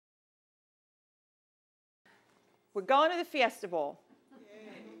We're going to the Fiesta Bowl.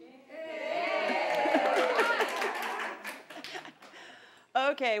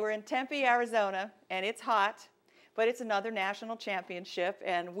 Okay, we're in Tempe, Arizona, and it's hot, but it's another national championship,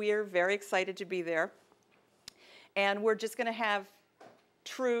 and we're very excited to be there. And we're just going to have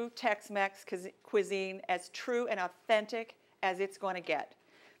true Tex-Mex cuisine, as true and authentic as it's going to get.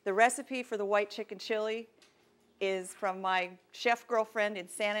 The recipe for the white chicken chili is from my chef girlfriend in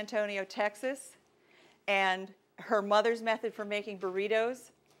San Antonio, Texas, and her mother's method for making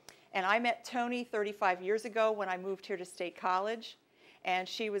burritos. And I met Tony 35 years ago when I moved here to State College. And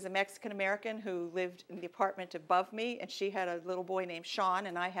she was a Mexican-American who lived in the apartment above me, and she had a little boy named Sean,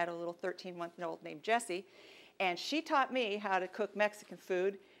 and I had a little 13-month-old named Jesse. And she taught me how to cook Mexican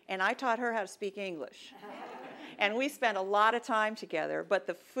food, and I taught her how to speak English. And we spent a lot of time together, but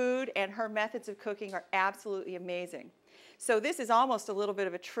the food and her methods of cooking are absolutely amazing. So this is almost a little bit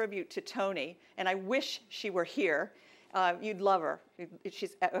of a tribute to Tony, and I wish she were here. You'd love her.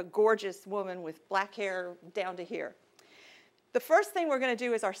 She's a gorgeous woman with black hair down to here. The first thing we're going to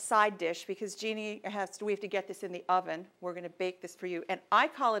do is our side dish, because Jeannie we have to get this in the oven. We're going to bake this for you, and I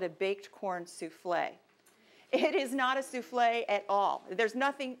call it a baked corn souffle. It is not a souffle at all. There's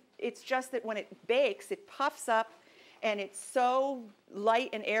nothing, it's just that when it bakes, it puffs up, and it's so light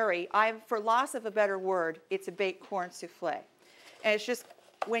and airy. For loss of a better word, it's a baked corn souffle. And it's just,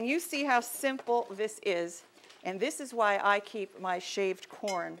 when you see how simple this is, and this is why I keep my shaved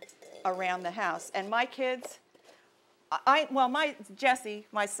corn around the house. And my kids, Jesse,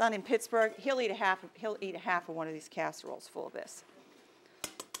 my son in Pittsburgh, he'll eat a half of one of these casseroles full of this.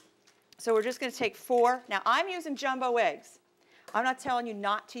 So we're just going to take 4. Now I'm using jumbo eggs. I'm not telling you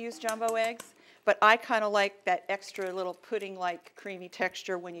not to use jumbo eggs, but I kind of like that extra little pudding-like creamy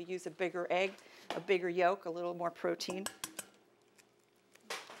texture when you use a bigger egg, a bigger yolk, a little more protein.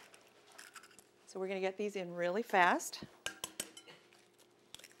 So we're going to get these in really fast.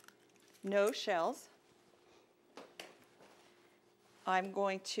 No shells. I'm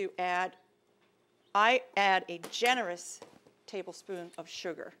going to add a generous tablespoon of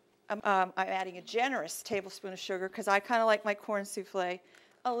sugar. I'm adding a generous tablespoon of sugar because I kind of like my corn souffle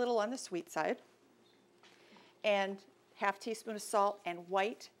a little on the sweet side. And half teaspoon of salt and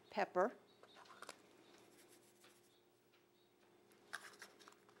white pepper.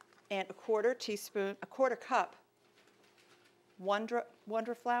 And a quarter cup Wondra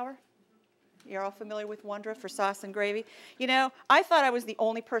flour. You're all familiar with Wondra for sauce and gravy? You know, I thought I was the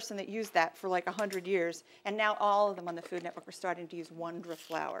only person that used that for like 100 years, and now all of them on the Food Network are starting to use Wondra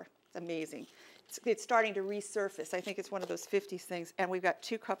flour. It's amazing. It's starting to resurface. I think it's one of those 50s things, and we've got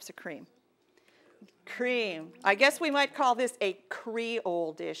 2 cups of cream. Cream. I guess we might call this a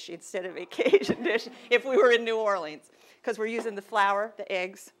Creole dish instead of a Cajun dish if we were in New Orleans, because we're using the flour, the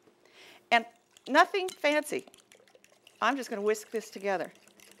eggs, and nothing fancy. I'm just going to whisk this together.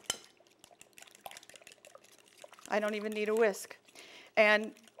 I don't even need a whisk.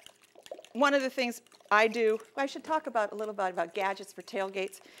 And one of the things I do, I should talk a little bit about gadgets for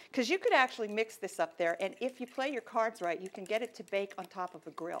tailgates, because you could actually mix this up there, and if you play your cards right, you can get it to bake on top of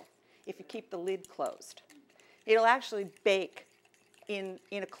a grill if you keep the lid closed. It'll actually bake in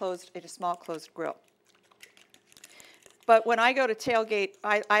a small closed grill. But when I go to tailgate,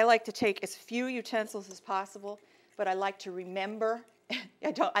 I like to take as few utensils as possible, but I like to remember.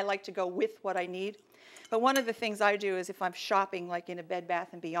 I like to go with what I need. But one of the things I do is if I'm shopping, like in a Bed Bath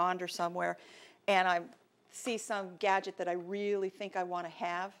 & Beyond or somewhere, and I see some gadget that I really think I want to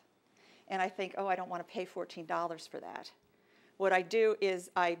have, and I think, oh, I don't want to pay $14 for that. What I do is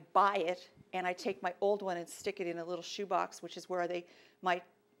I buy it, and I take my old one and stick it in a little shoebox, which is where my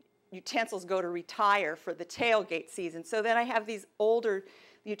utensils go to retire for the tailgate season. So then I have these older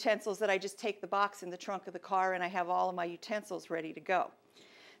utensils that I just take the box in the trunk of the car, and I have all of my utensils ready to go.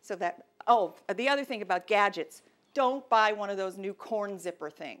 So that, oh, the other thing about gadgets, don't buy one of those new corn zipper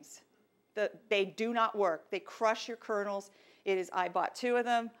things. They do not work. They crush your kernels. I bought 2 of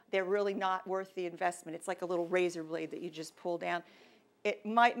them. They're really not worth the investment. It's like a little razor blade that you just pull down. It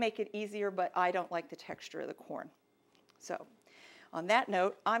might make it easier, but I don't like the texture of the corn. So on that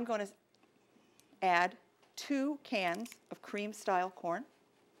note, I'm going to add 2 cans of cream-style corn.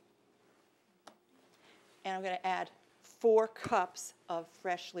 And I'm going to add 4 cups of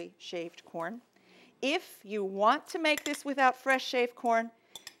freshly shaved corn. If you want to make this without fresh shaved corn,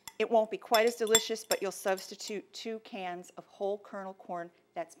 it won't be quite as delicious, but you'll substitute 2 cans of whole kernel corn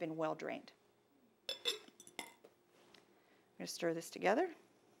that's been well drained. I'm going to stir this together.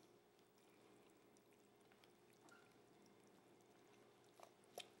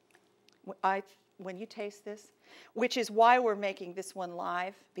 when you taste this, which is why we're making this one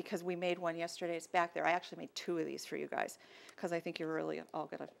live, because we made one yesterday. It's back there. I actually made 2 of these for you guys because I think you're really all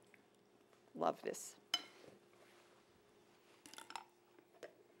going to love this.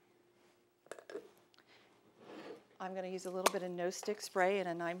 I'm going to use a little bit of no-stick spray in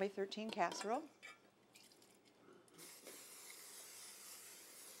a 9x13 casserole.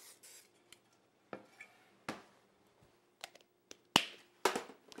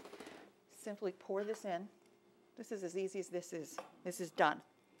 Simply pour this in. This is as easy as this is. This is done.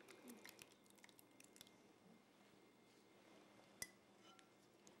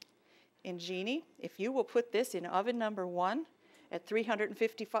 And Jeannie, if you will put this in oven number 1 at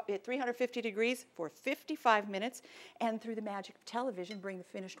 350 degrees for 55 minutes, and through the magic of television, bring the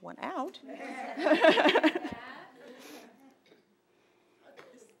finished one out.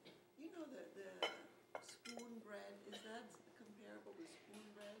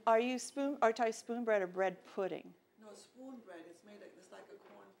 Are you spoon bread or bread pudding? No, spoon bread. It's made like, it's like a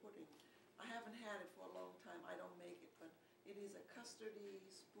corn pudding. I haven't had it for a long time. I don't make it, but it is a custardy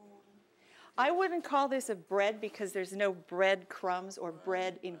spoon. I wouldn't call this a bread because there's no bread crumbs or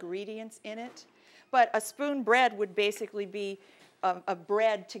bread ingredients in it. But a spoon bread would basically be a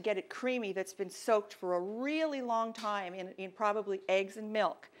bread to get it creamy that's been soaked for a really long time in probably eggs and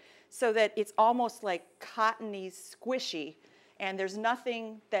milk, so that it's almost like cottony, squishy. And there's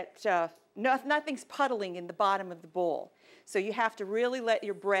nothing that, nothing's puddling in the bottom of the bowl. So you have to really let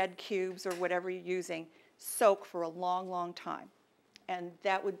your bread cubes or whatever you're using soak for a long, long time. And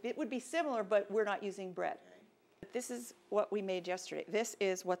it would be similar, but we're not using bread. But this is what we made yesterday. This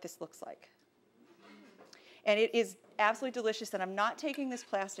is what this looks like. And it is absolutely delicious. And I'm not taking this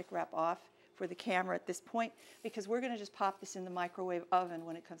plastic wrap off for the camera at this point, because we're going to just pop this in the microwave oven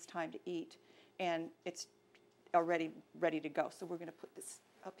when it comes time to eat. And it's already ready to go. So we're going to put this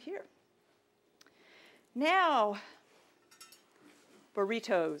up here. Now,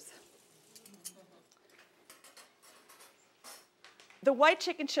 burritos. The white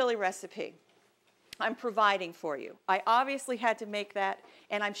chicken chili recipe I'm providing for you. I obviously had to make that,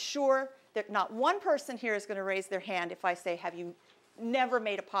 and I'm sure that not one person here is going to raise their hand if I say, have you never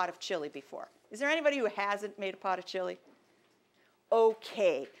made a pot of chili before? Is there anybody who hasn't made a pot of chili?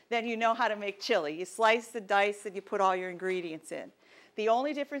 Okay, then you know how to make chili. You slice the dice and you put all your ingredients in. The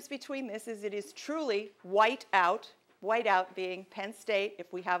only difference between this is it is truly white out being Penn State.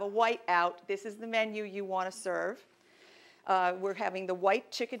 If we have a white out, this is the menu you want to serve. We're having the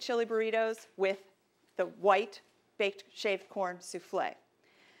white chicken chili burritos with the white baked shaved corn souffle.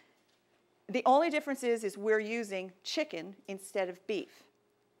 The only difference is we're using chicken instead of beef.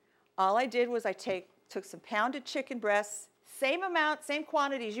 All I did was I took some pounded chicken breasts, same amount, same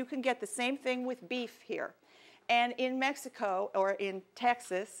quantities. You can get the same thing with beef here. And in Mexico or in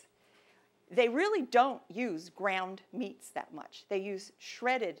Texas, they really don't use ground meats that much. They use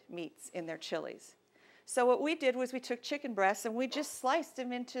shredded meats in their chilies. So what we did was we took chicken breasts and we just sliced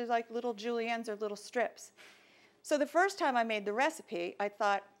them into like little juliennes or little strips. So the first time I made the recipe, I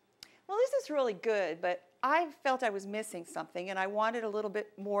thought, well, this is really good, but I felt I was missing something and I wanted a little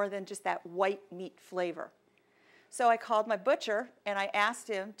bit more than just that white meat flavor. So I called my butcher and I asked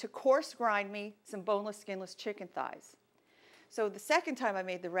him to coarse grind me some boneless, skinless chicken thighs. So the second time I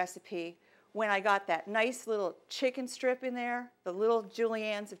made the recipe, when I got that nice little chicken strip in there, the little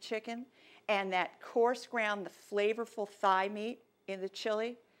juliennes of chicken, and that coarse ground, the flavorful thigh meat in the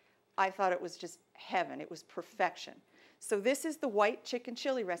chili, I thought it was just heaven. It was perfection. So this is the white chicken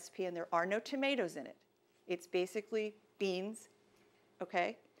chili recipe, and there are no tomatoes in it. It's basically beans,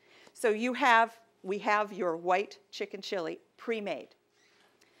 okay? So we have your white chicken chili pre-made.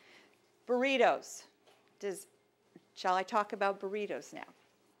 Burritos. Shall I talk about burritos now?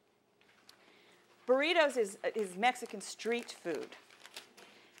 Burritos is Mexican street food.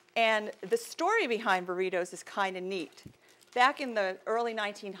 And the story behind burritos is kind of neat. Back in the early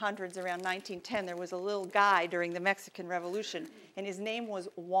 1900s, around 1910, there was a little guy during the Mexican Revolution, and his name was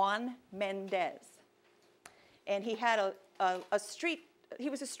Juan Mendez. And he had he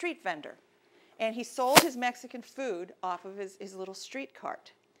was a street vendor. And he sold his Mexican food off of his little street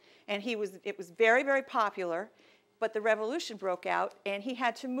cart. And it was very, very popular, but the revolution broke out, and he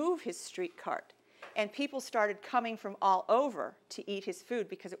had to move his street cart. And people started coming from all over to eat his food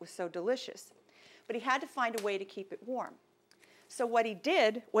because it was so delicious. But he had to find a way to keep it warm. So what he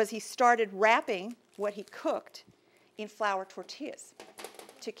did was he started wrapping what he cooked in flour tortillas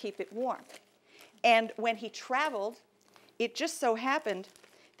to keep it warm. And when he traveled, it just so happened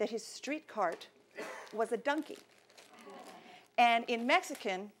that his street cart was a donkey. And in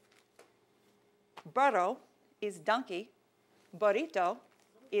Mexican, burro is donkey, burrito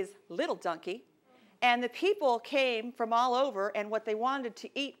is little donkey, And the people came from all over, and what they wanted to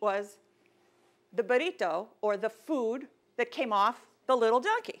eat was the burrito, or the food that came off the little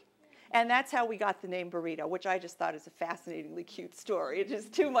donkey. And that's how we got the name burrito, which I just thought is a fascinatingly cute story. It's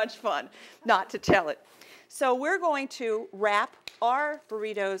just too much fun not to tell it. So we're going to wrap our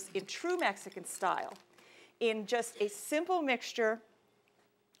burritos in true Mexican style in just a simple mixture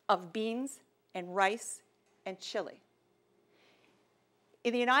of beans and rice and chili.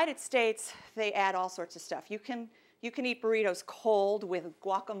 In the United States, they add all sorts of stuff. You can eat burritos cold with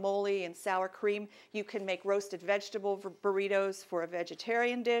guacamole and sour cream. You can make roasted vegetable burritos for a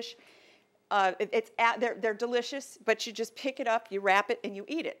vegetarian dish. They're delicious, but you just pick it up, you wrap it, and you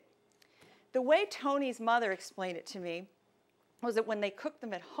eat it. The way Tony's mother explained it to me was that when they cooked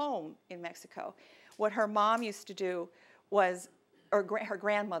them at home in Mexico, what her mom used to do was, or her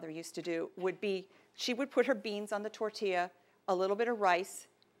grandmother used to do, would be she would put her beans on the tortilla, a little bit of rice,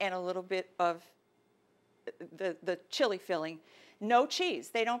 and a little bit of the chili filling. No cheese.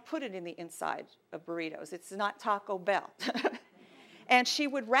 They don't put it in the inside of burritos. It's not Taco Bell. And she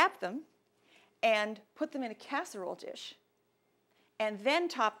would wrap them and put them in a casserole dish, and then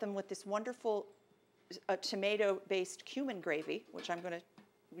top them with this wonderful tomato-based cumin gravy, which you're going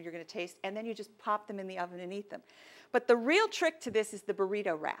to taste, and then you just pop them in the oven and eat them. But the real trick to this is the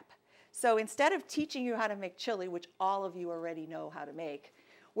burrito wrap. So instead of teaching you how to make chili, which all of you already know how to make,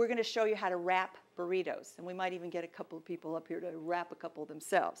 we're going to show you how to wrap burritos, and we might even get a couple of people up here to wrap a couple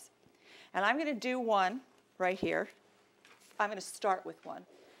themselves. And I'm going to do one right here. I'm going to start with one.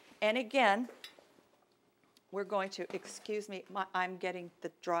 And again, we're going to, excuse me, I'm getting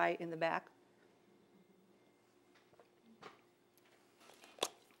the dry in the back.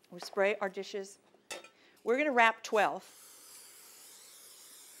 We spray our dishes. We're going to wrap 12.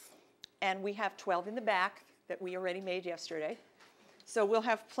 And we have 12 in the back that we already made yesterday. So we'll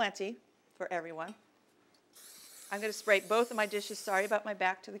have plenty for everyone. I'm going to spray both of my dishes. Sorry about my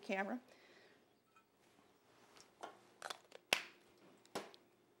back to the camera.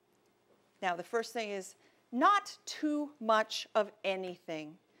 Now, the first thing is not too much of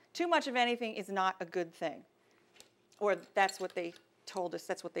anything. Too much of anything is not a good thing. Or that's what they told us.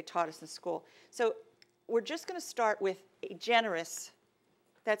 That's what they taught us in school. So we're just going to start with a generous,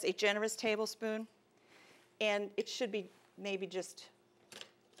 that's a generous tablespoon. And it should be maybe just,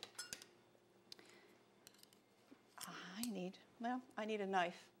 I need a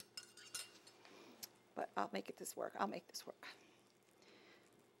knife. But I'll make this work. I'll make this work.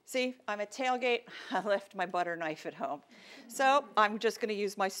 See, I'm at Tailgate. I left my butter knife at home. So I'm just going to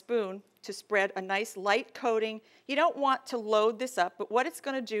use my spoon to spread a nice light coating. You don't want to load this up, but what it's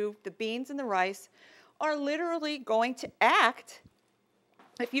going to do, the beans and the rice are literally going to act,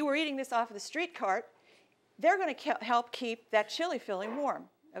 if you were eating this off of the street cart, they're going to help keep that chili filling warm.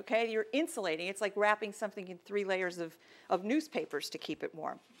 Okay, you're insulating. It's like wrapping something in 3 layers of newspapers to keep it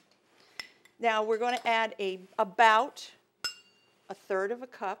warm. Now we're going to add about a third of a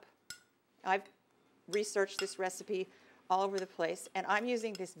cup. I've researched this recipe all over the place, and I'm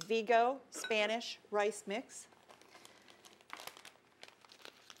using this Vigo Spanish rice mix.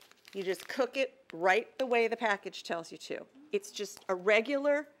 You just cook it right the way the package tells you to. It's just a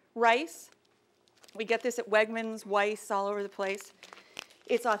regular rice. We get this at Wegmans, Weiss, all over the place.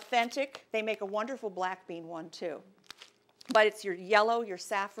 It's authentic. They make a wonderful black bean one too. But it's your yellow, your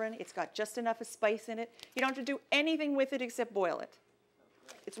saffron. It's got just enough of spice in it. You don't have to do anything with it except boil it.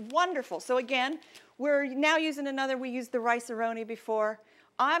 It's wonderful. So again, we're now using we used the rice-a-roni before.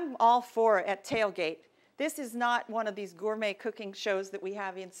 I'm all for it at Tailgate. This is not one of these gourmet cooking shows that we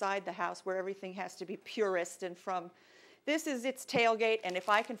have inside the house where everything has to be purist and from. It's Tailgate, and if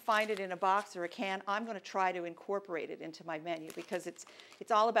I can find it in a box or a can, I'm going to try to incorporate it into my menu because it's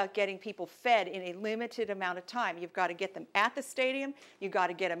all about getting people fed in a limited amount of time. You've got to get them at the stadium, you've got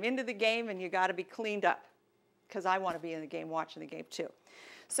to get them into the game, and you've got to be cleaned up because I want to be in the game watching the game too.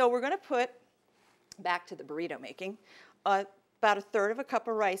 So we're going to put, back to the burrito making, about a third of a cup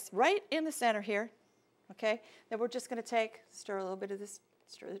of rice right in the center here. Okay, then we're just going to stir a little bit of this,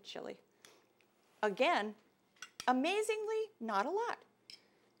 stir the chili. Again, amazingly, not a lot.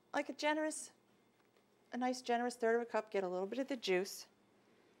 Like a nice generous third of a cup, get a little bit of the juice,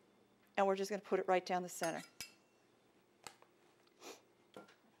 and we're just going to put it right down the center.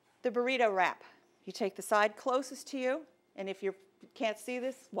 The burrito wrap. You take the side closest to you, and if you can't see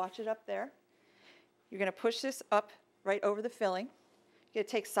this, watch it up there. You're going to push this up right over the filling. You're going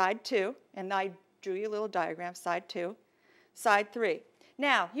to take side 2, and I drew you a little diagram, side 2, side 3.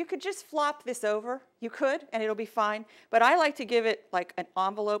 Now, you could just flop this over. You could, and it'll be fine. But I like to give it like an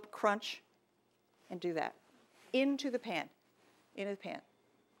envelope crunch and do that. Into the pan. Into the pan.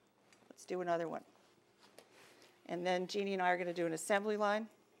 Let's do another one. And then Jeannie and I are going to do an assembly line.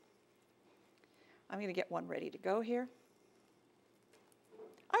 I'm going to get one ready to go here.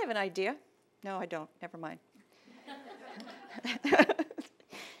 I have an idea. No, I don't. Never mind.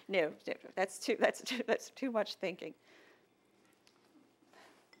 No, that's too much thinking.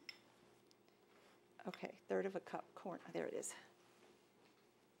 Okay, 1/3 of a cup corn. There it is.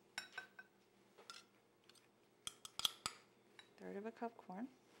 Third of a cup corn.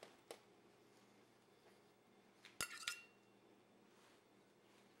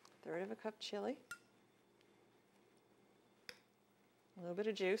 Third of a cup chili. A little bit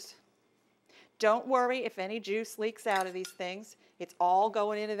of juice. Don't worry if any juice leaks out of these things. It's all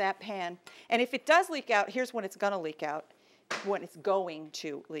going into that pan. And if it does leak out, here's when it's going to leak out. When it's going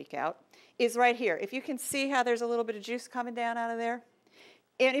to leak out is right here. If you can see how there's a little bit of juice coming down out of there.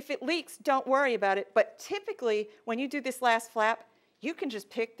 And if it leaks, don't worry about it. But typically, when you do this last flap, you can just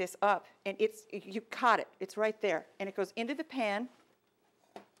pick this up, and you caught it. It's right there. And it goes into the pan,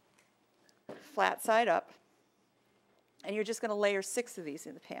 flat side up. And you're just going to layer 6 of these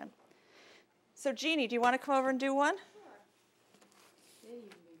in the pan. So, Jeannie, do you want to come over and do one? Sure. It'd even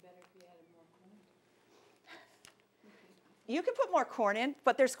be better if you added more corn. You can put more corn in,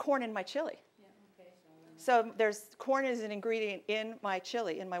 but there's corn in my chili. Yeah, okay. So there's corn is an ingredient in my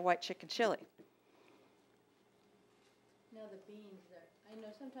chili, in my white chicken chili. Now the beans, I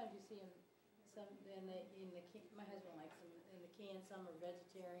know sometimes you see them, my husband likes them in the can. Some are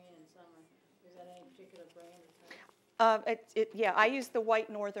vegetarian and some are, is that any particular brand or type? Yeah, I use the white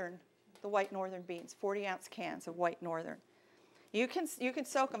northern beans, 40-ounce cans of white northern. You can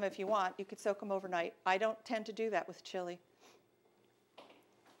soak them if you want. You could soak them overnight. I don't tend to do that with chili.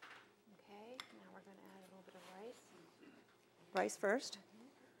 Okay, now we're going to add a little bit of rice. Rice first.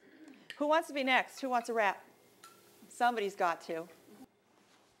 Who wants to be next? Who wants a wrap? Somebody's got to.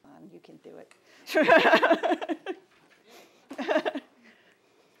 You can do it.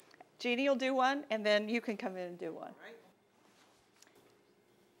 Jeannie will do one, and then you can come in and do one.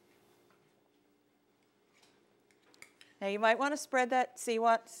 Now you might want to spread that,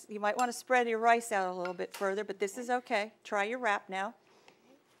 you might want to spread your rice out a little bit further, but this is okay. Try your wrap now.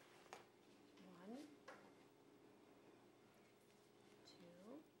 1,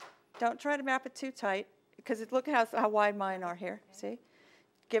 2. Don't try to wrap it too tight, because look at how wide mine are here. See?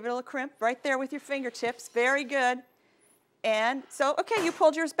 Give it a little crimp right there with your fingertips. Very good. And so, okay, you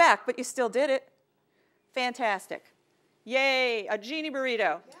pulled yours back, but you still did it. Fantastic. Yay, a Jeannie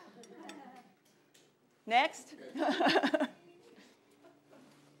burrito. Next. Oh,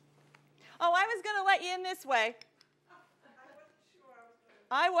 I was going to let you in this way.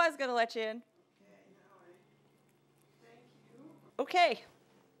 I was going to let you in. Okay.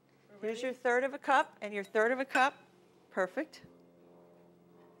 Here's your 1/3 of a cup and your 1/3 of a cup. Perfect.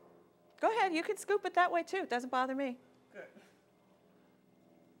 Go ahead. You can scoop it that way, too. It doesn't bother me. Good.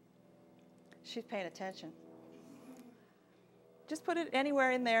 She's paying attention. Just put it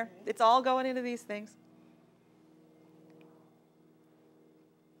anywhere in there. It's all going into these things.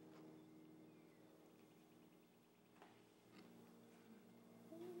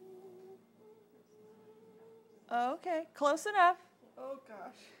 Okay, close enough. Oh,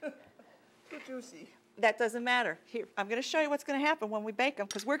 gosh. Too juicy. That doesn't matter. Here, I'm going to show you what's going to happen when we bake them,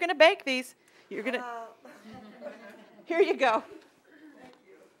 because we're going to bake these. You're going to. Here you go. Thank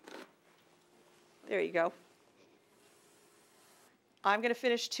you. There you go. I'm going to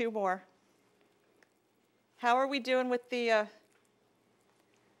finish 2 more. How are we doing with the?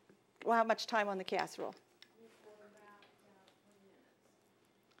 Well, how much time on the casserole?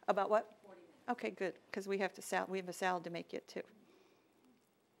 About what? 40 minutes. Okay, good, because we have a salad to make yet too.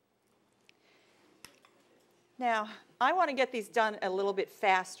 Now, I want to get these done a little bit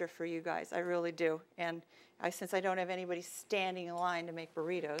faster for you guys. I really do. And since I don't have anybody standing in line to make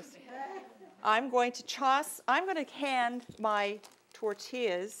burritos, I'm going to hand my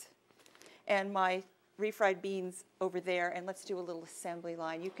tortillas and my refried beans over there, and let's do a little assembly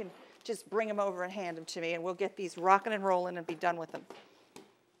line. You can just bring them over and hand them to me, and we'll get these rocking and rolling and be done with them.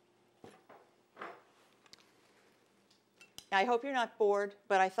 I hope you're not bored,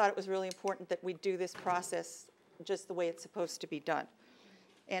 but I thought it was really important that we do this process just the way it's supposed to be done.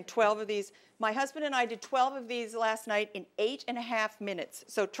 And 12 of these, my husband and I did 12 of these last night in 8.5 minutes.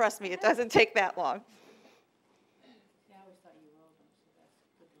 So trust me, it doesn't take that long. Yeah, I always thought you rolled them, so that's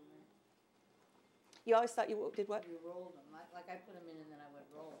good to learn. You always thought you did what? You rolled them, like I put them in and then I would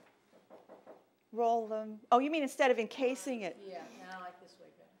roll. Roll them. Oh, you mean instead of encasing it? Yeah, now I like this way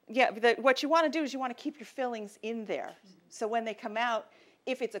better. Yeah, what you want to do is you want to keep your fillings in there. So when they come out,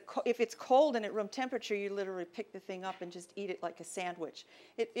 if it's cold and at room temperature, you literally pick the thing up and just eat it like a sandwich.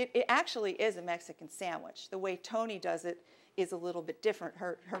 It actually is a Mexican sandwich. The way Tony does it is a little bit different.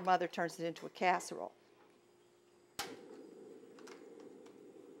 Her mother turns it into a casserole.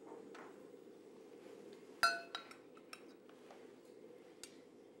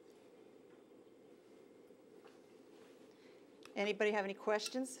 Anybody have any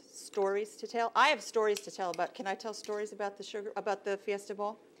questions? Stories to tell? I have stories to tell about. Can I tell stories about the Fiesta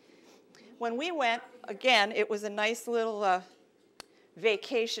Bowl? When we went, again, it was a nice little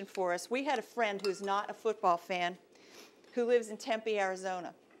vacation for us. We had a friend who's not a football fan who lives in Tempe,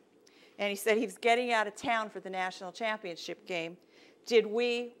 Arizona. And he said he was getting out of town for the national championship game. Did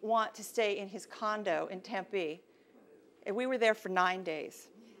we want to stay in his condo in Tempe? And we were there for 9 days.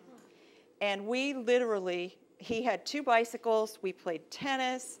 And we literally, he had 2 bicycles, we played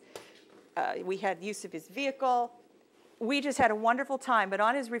tennis, we had use of his vehicle. We just had a wonderful time, but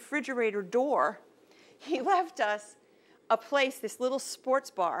on his refrigerator door, he left us a place, this little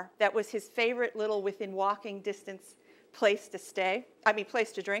sports bar that was his favorite little within walking distance place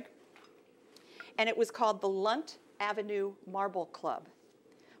to drink. And it was called the Lunt Avenue Marble Club.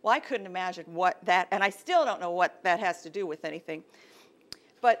 Well, I couldn't imagine what that, and I still don't know what that has to do with anything.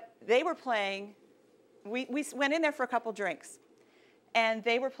 But they were playing, we went in there for a couple drinks, and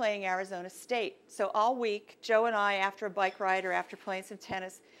they were playing Arizona State. So all week, Joe and I, after a bike ride or after playing some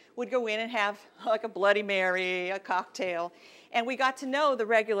tennis, would go in and have like a Bloody Mary, a cocktail. And we got to know the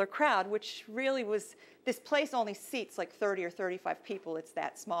regular crowd, which really was, this place only seats like 30 or 35 people. It's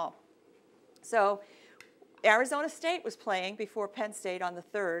that small. So Arizona State was playing before Penn State on the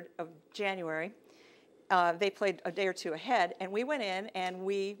 3rd of January. They played a day or two ahead, and we went in, and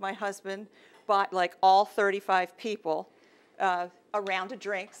my husband bought like all 35 people a round of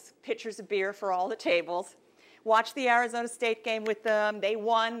drinks, pitchers of beer for all the tables, watched the Arizona State game with them. They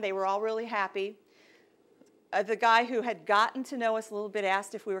won. They were all really happy. The guy who had gotten to know us a little bit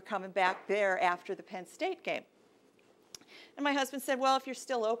asked if we were coming back there after the Penn State game. And my husband said, well, if you're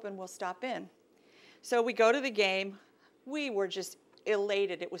still open, we'll stop in. So we go to the game. We were just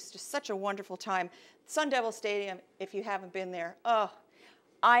elated. It was just such a wonderful time. Sun Devil Stadium, if you haven't been there,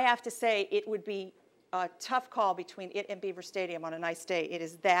 I have to say it would be a tough call between it and Beaver Stadium on a nice day. It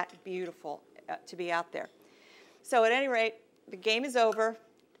is that beautiful to be out there. So at any rate, the game is over.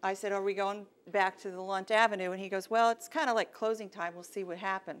 I said, are we going back to the Lunt Avenue? And he goes, well, it's kind of like closing time. We'll see what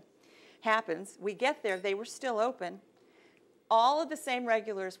happens. We get there. They were still open. All of the same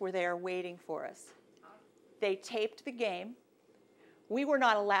regulars were there waiting for us. They taped the game. We were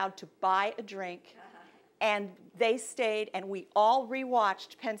not allowed to buy a drink. And they stayed, and we all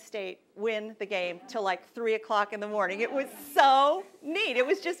rewatched Penn State win the game till like 3 o'clock in the morning. It was so neat. It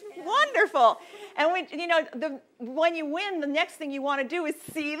was just wonderful. And when you win, the next thing you want to do is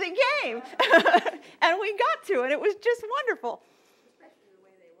see the game. And we got to, and it was just wonderful. Especially the way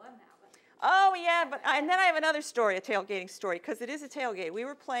they won now. Oh, yeah, and then I have another story, a tailgating story, because it is a tailgate. We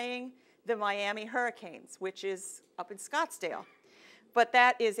were playing the Miami Hurricanes, which is up in Scottsdale. But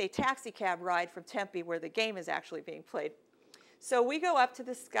that is a taxi cab ride from Tempe where the game is actually being played. So we go up to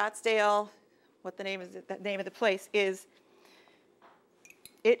the Scottsdale, the name of the place is,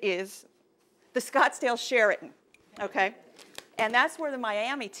 it is the Scottsdale Sheraton, okay? And that's where the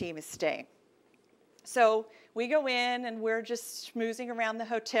Miami team is staying. So we go in and we're just schmoozing around the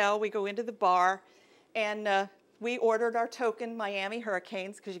hotel. We go into the bar and we ordered our token Miami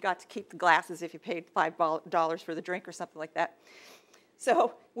Hurricanes because you got to keep the glasses if you paid $5 for the drink or something like that.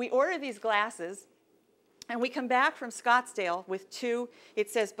 So we order these glasses, and we come back from Scottsdale with 2, it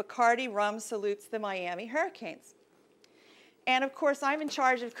says, Bacardi rum salutes the Miami Hurricanes. And of course, I'm in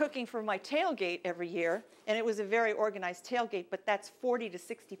charge of cooking for my tailgate every year, and it was a very organized tailgate, but that's 40 to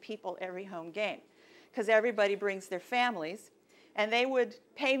 60 people every home game, because everybody brings their families, and they would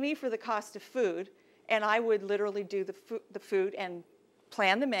pay me for the cost of food, and I would literally do the food and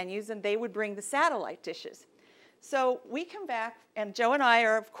plan the menus, and they would bring the satellite dishes. So we come back, and Joe and I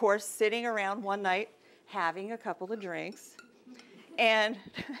are, of course, sitting around one night having a couple of drinks. And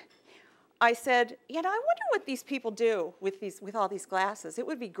I said, I wonder what these people do with all these glasses. It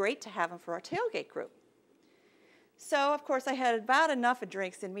would be great to have them for our tailgate group. So, of course, I had about enough of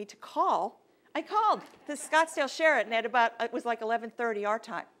drinks in me to call. I called the Scottsdale Sheraton at it was like 11:30 our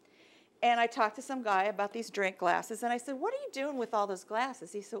time. And I talked to some guy about these drink glasses, and I said, what are you doing with all those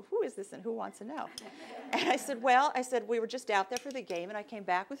glasses? He said, who is this and who wants to know? And I said, we were just out there for the game, and I came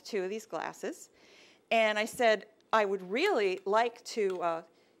back with 2 of these glasses. And I said, I would really like to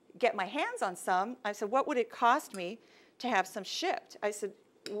get my hands on some. I said, what would it cost me to have some shipped? I said,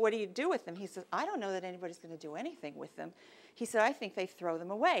 what do you do with them? He said, I don't know that anybody's going to do anything with them. He said, I think they throw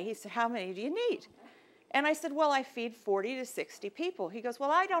them away. He said, how many do you need? And I said, well, I feed 40 to 60 people. He goes,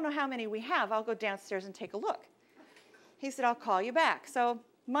 well, I don't know how many we have. I'll go downstairs and take a look. He said, I'll call you back. So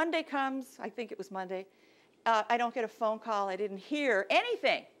Monday comes. I think it was Monday. I don't get a phone call. I didn't hear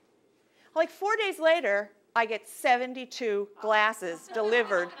anything. Like 4 days later, I get 72 glasses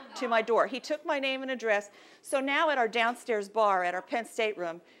delivered to my door. He took my name and address. So now at our downstairs bar at our Penn State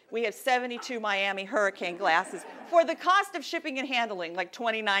room, we have 72 Miami Hurricane glasses for the cost of shipping and handling, like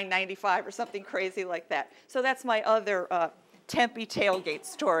 $29.95 or something crazy like that. So that's my other Tempe tailgate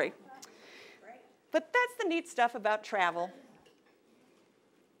story. But that's the neat stuff about travel.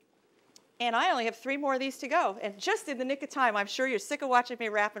 And I only have 3 more of these to go. And just in the nick of time, I'm sure you're sick of watching me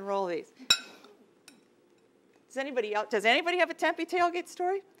wrap and roll these. Does anybody have a Tempe tailgate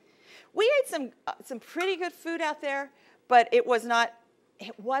story? We ate some pretty good food out there, but it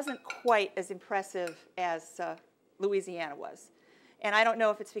wasn't quite as impressive as Louisiana was. And I don't know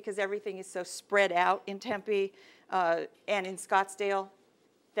if it's because everything is so spread out in Tempe and in Scottsdale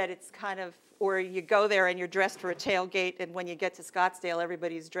that it's kind of, or you go there and you're dressed for a tailgate, and when you get to Scottsdale,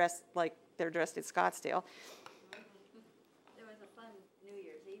 everybody's dressed like they're dressed in Scottsdale. There was a fun New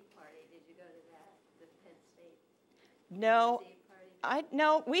Year's Eve party. Did you go to that? The Penn State No. New Year's Eve party?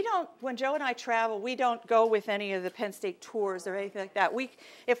 No, we don't. When Joe and I travel, we don't go with any of the Penn State tours or anything like that.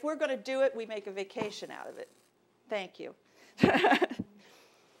 If we're going to do it, we make a vacation out of it. Thank you.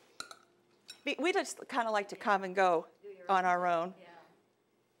 We just kind of like to come and go on our own. Yeah.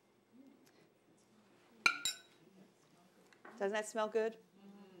 Doesn't that smell good?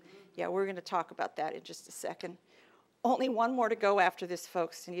 Yeah, we're going to talk about that in just a second. Only one more to go after this,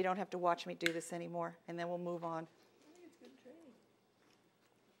 folks, and you don't have to watch me do this anymore, and then we'll move on.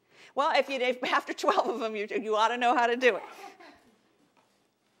 Well, if after 12 of them, you ought to know how to do it.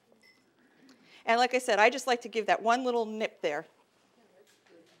 And like I said, I just like to give that one little nip there.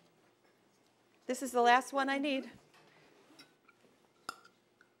 This is the last one I need.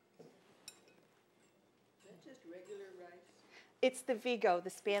 It's the Vigo, the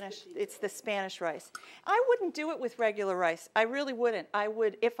Spanish. It's the Spanish rice. I wouldn't do it with regular rice. I really wouldn't. I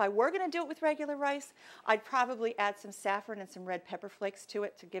would, if I were going to do it with regular rice, I'd probably add some saffron and some red pepper flakes to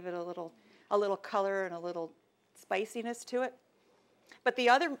it to give it a little color and a little spiciness to it. But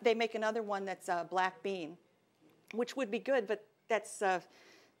they make another one that's black bean, which would be good, but that's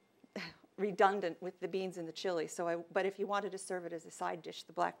redundant with the beans and the chili. But if you wanted to serve it as a side dish,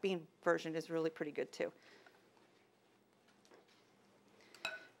 the black bean version is really pretty good too.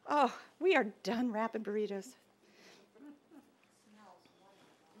 Oh, we are done wrapping burritos.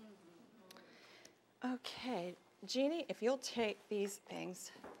 Okay, Jeannie, if you'll take these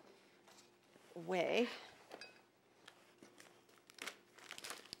things away.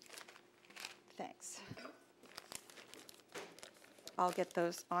 Thanks. I'll get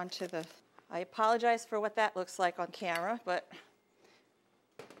those onto the... I apologize for what that looks like on camera, but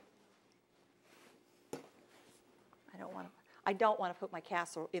I don't want to put my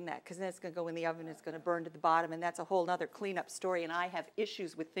casserole in that because then it's going to go in the oven and it's going to burn to the bottom, and that's a whole other cleanup story, and I have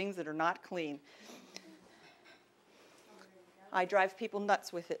issues with things that are not clean. I drive people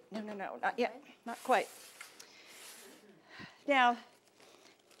nuts with it. No, not yet. Not quite. Now,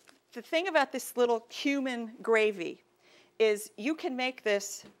 the thing about this little cumin gravy is you can make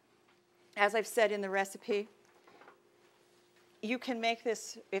this, as I've said in the recipe, you can make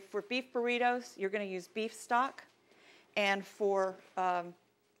this, if for beef burritos, you're going to use beef stock. And for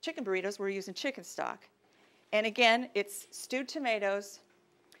chicken burritos, we're using chicken stock. And again, it's stewed tomatoes,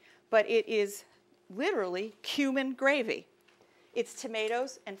 but it is literally cumin gravy. It's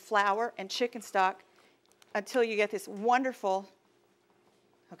tomatoes and flour and chicken stock until you get this wonderful,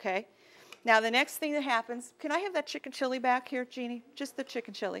 okay? Now the next thing that happens, can I have that chicken chili back here, Jeannie? Just the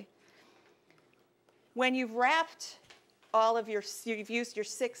chicken chili. When you've wrapped all of you've used your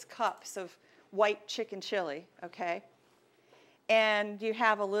 6 cups of white chicken chili, okay? And you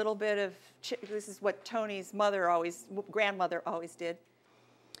have a little bit of, this is what Tony's grandmother always did.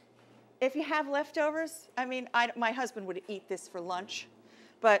 If you have leftovers, I mean, my husband would eat this for lunch,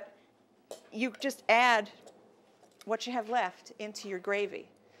 but you just add what you have left into your gravy.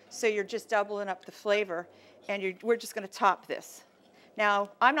 So you're just doubling up the flavor, and we're just going to top this. Now,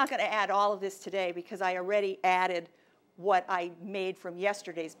 I'm not going to add all of this today because I already added what I made from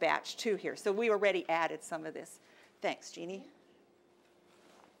yesterday's batch to here. So we already added some of this. Thanks, Jeannie.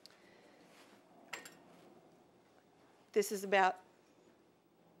 This is about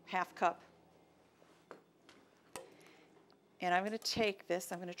 ½ cup. And I'm going to take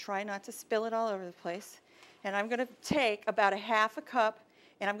this. I'm going to try not to spill it all over the place. And I'm going to take about ½ cup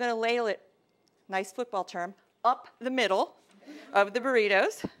And I'm going to ladle it, nice football term, up the middle of the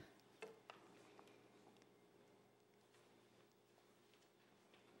burritos.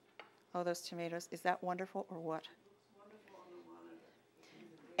 Oh, those tomatoes. Is that wonderful or what?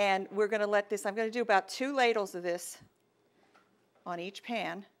 And we're going to let this, I'm going to do about 2 ladles of this on each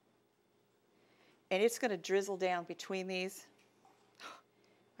pan. And it's going to drizzle down between these.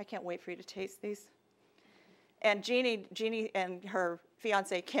 I can't wait for you to taste these. And Jeannie and her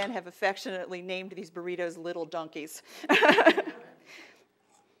fiance Ken have affectionately named these burritos little donkeys. Did you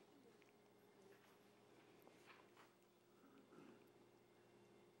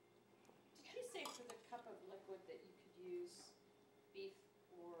say for the cup of liquid that you could use beef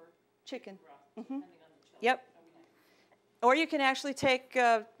or Chicken. broth, depending on the chili? Yep. Okay. Or you can actually take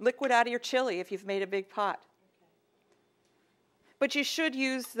liquid out of your chili if you've made a big pot. Okay. But you should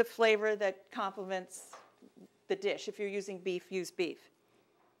use the flavor that complements the dish. If you're using beef, use beef.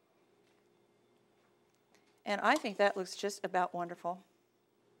 And I think that looks just about wonderful.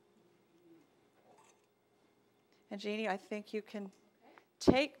 And Jeannie, I think you can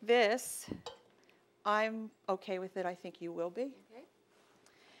take this. I'm okay with it. I think you will be. Okay.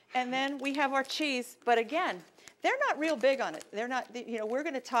 And then we have our cheese, but again, they're not real big on it. They're not, you know, we're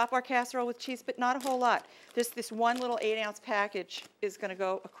going to top our casserole with cheese, but not a whole lot. Just this one little 8-ounce package is going to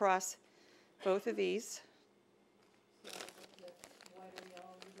go across both of these. So is it white or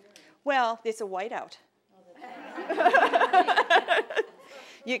yellow either? Well, it's a whiteout. Oh, that's right.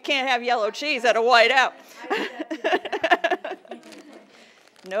 You can't have yellow cheese at a whiteout.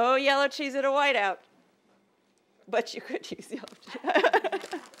 No yellow cheese at a whiteout. But you could use yellow cheese.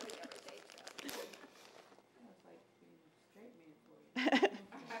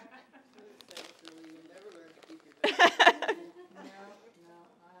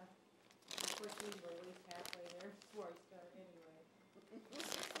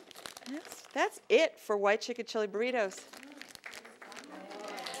 That's it for white chicken chili burritos.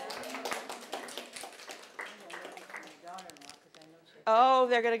 Oh,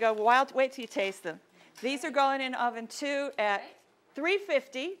 they're going to go wild. Wait till you taste them. These are going in oven too at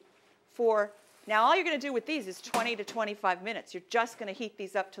 350 for, now all you're going to do with these is 20 to 25 minutes. You're just going to heat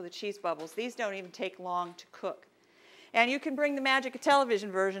these up to the cheese bubbles. These don't even take long to cook. And you can bring the magic of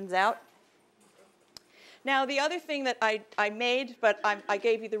television versions out. Now, the other thing that I made, but I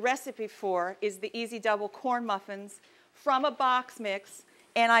gave you the recipe for, is the Easy Double corn muffins from a box mix,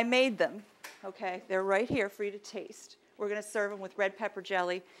 and I made them. Okay, they're right here for you to taste. We're going to serve them with red pepper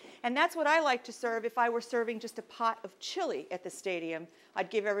jelly. And that's what I like to serve if I were serving just a pot of chili at the stadium. I'd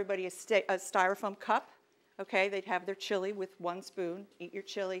give everybody a styrofoam cup. Okay, they'd have their chili with 1 spoon, eat your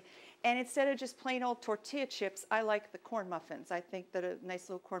chili. And instead of just plain old tortilla chips, I like the corn muffins. I think that a nice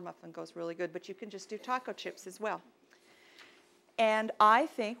little corn muffin goes really good, but you can just do taco chips as well. And I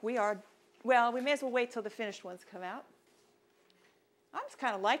think we are, well, we may as well wait till the finished ones come out. I'm just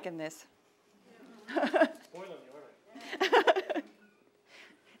kind of liking this. Spoiling the order.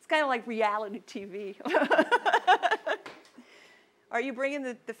 It's kind of like reality TV. Are you bringing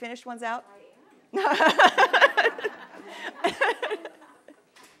the finished ones out? I am.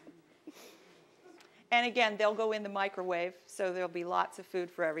 And again, they'll go in the microwave, so there'll be lots of food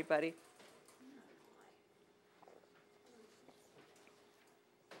for everybody.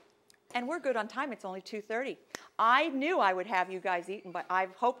 And we're good on time. It's only 2:30. I knew I would have you guys eaten, but I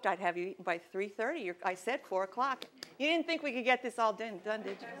hoped I'd have you eaten by 3:30. I said 4 o'clock. You didn't think we could get this all done,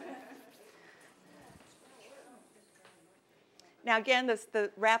 did you? Now, again,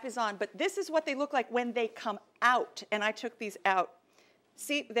 the wrap is on, but this is what they look like when they come out. And I took these out.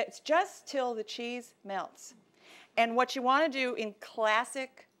 See, that's just till the cheese melts. And what you want to do in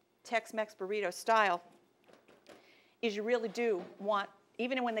classic Tex-Mex burrito style is you really do want,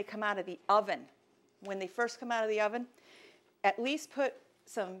 even when they come out of the oven, when they first come out of the oven, at least put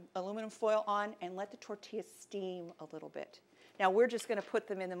some aluminum foil on and let the tortillas steam a little bit. Now, we're just going to put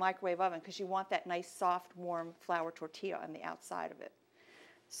them in the microwave oven because you want that nice, soft, warm flour tortilla on the outside of it.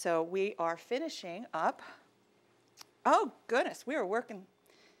 So we are finishing up. Oh, goodness, we are working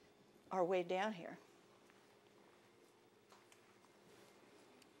our way down here.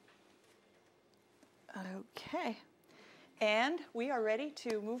 Okay. And we are ready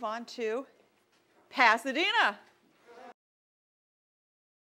to move on to Pasadena.